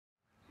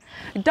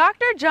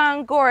Dr.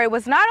 John Gorrie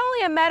was not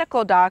only a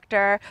medical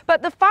doctor,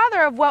 but the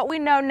father of what we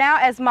know now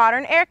as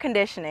modern air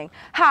conditioning.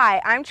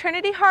 Hi, I'm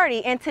Trinity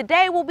Hardy, and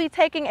today we'll be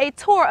taking a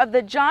tour of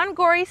the John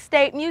Gorrie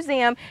State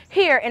Museum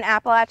here in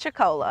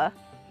Apalachicola.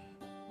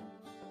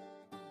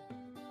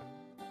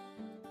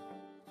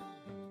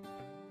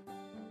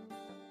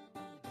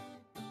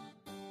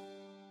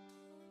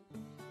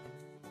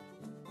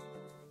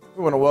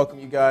 We want to welcome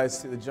you guys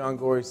to the John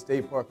Gorrie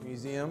State Park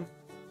Museum,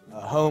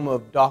 home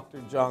of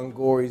Dr. John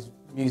Gorrie's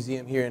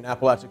museum here in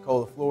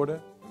Apalachicola,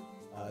 Florida.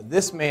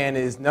 This man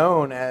is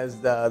known as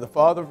the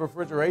father of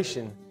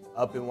refrigeration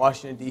up in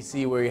Washington,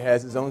 D.C., where he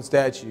has his own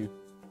statue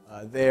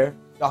there.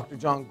 Dr.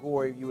 John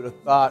Gorrie, you would have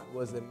thought,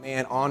 was a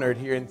man honored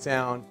here in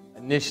town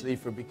initially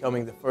for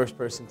becoming the first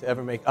person to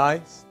ever make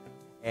ice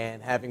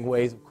and having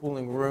ways of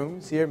cooling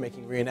rooms here,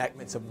 making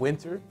reenactments of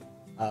winter.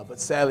 But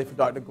sadly for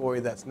Dr. Gorrie,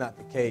 that's not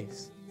the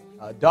case.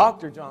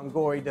 Dr. John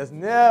Gorrie does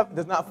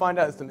not find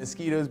out it's the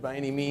mosquitoes by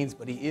any means,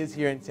 but he is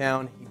here in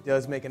town. He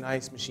does make an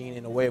ice machine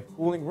in a way of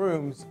cooling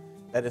rooms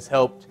that has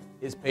helped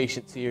his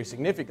patients here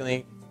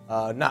significantly,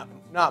 not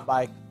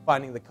by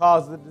finding the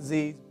cause of the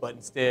disease, but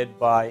instead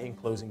by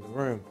enclosing the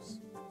rooms.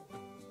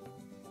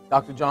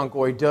 Dr. John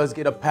Gorrie does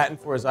get a patent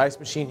for his ice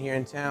machine here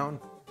in town.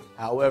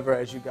 However,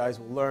 as you guys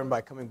will learn by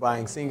coming by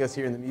and seeing us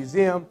here in the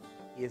museum,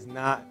 he is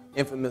not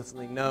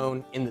infamously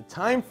known in the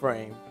time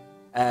frame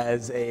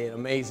as an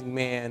amazing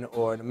man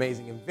or an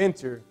amazing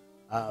inventor,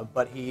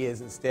 but he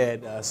is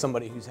instead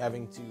somebody who's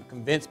having to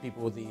convince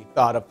people the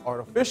thought of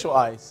artificial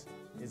ice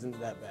isn't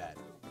that bad.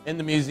 In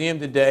the museum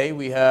today,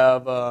 we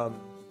have a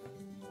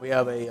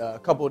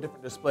couple of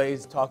different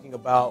displays talking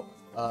about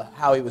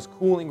how he was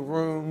cooling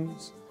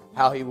rooms,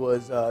 how he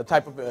was,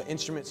 type of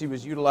instruments he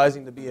was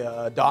utilizing to be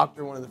a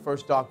doctor, one of the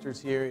first doctors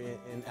here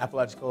in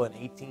Apalachicola in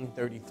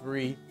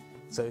 1833.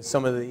 So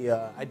some of the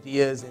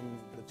ideas and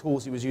the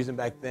tools he was using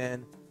back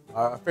then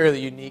are fairly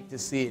unique to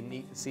see and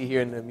neat to see here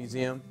in the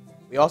museum.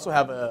 We also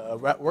have a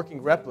working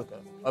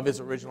replica of his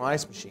original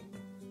ice machine.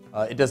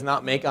 It does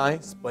not make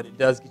ice, but it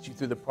does get you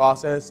through the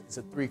process. It's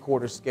a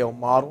 3/4 scale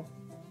model,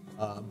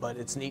 but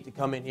it's neat to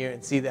come in here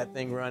and see that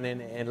thing running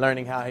and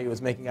learning how he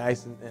was making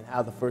ice and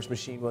how the first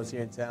machine was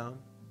here in town.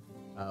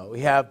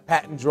 We have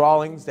patent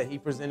drawings that he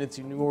presented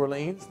to New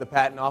Orleans, the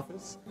patent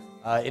office,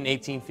 in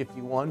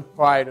 1851,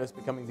 prior to us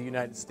becoming the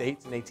United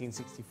States in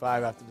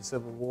 1865 after the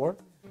Civil War.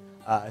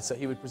 So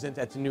he would present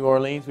that to New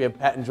Orleans. We have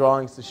patent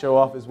drawings to show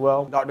off as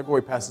well. Dr.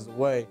 Gorrie passes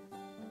away,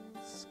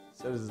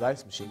 so does his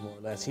ice machine more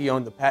or less. He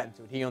owned the patent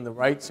to it, he owned the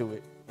right to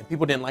it, and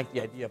people didn't like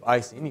the idea of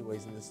ice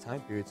anyways in this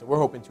time period, so we're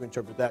hoping to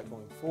interpret that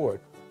going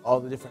forward. All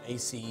the different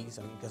ACs,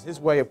 because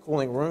his way of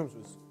cooling rooms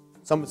was,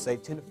 some would say,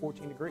 10 to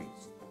 14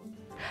 degrees.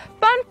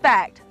 Fun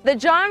fact, the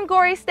John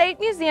Gorrie State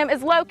Museum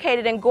is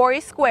located in Gorrie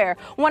Square,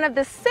 one of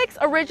the 6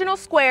 original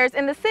squares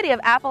in the city of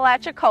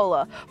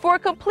Apalachicola. For a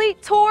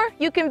complete tour,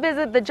 you can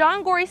visit the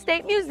John Gorrie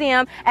State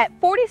Museum at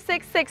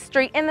 46 6th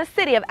Street in the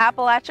city of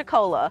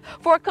Apalachicola.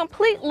 For a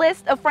complete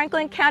list of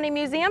Franklin County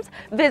museums,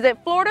 visit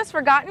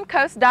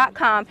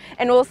floridasforgottencoast.com,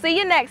 and we'll see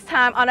you next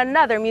time on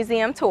another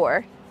museum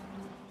tour.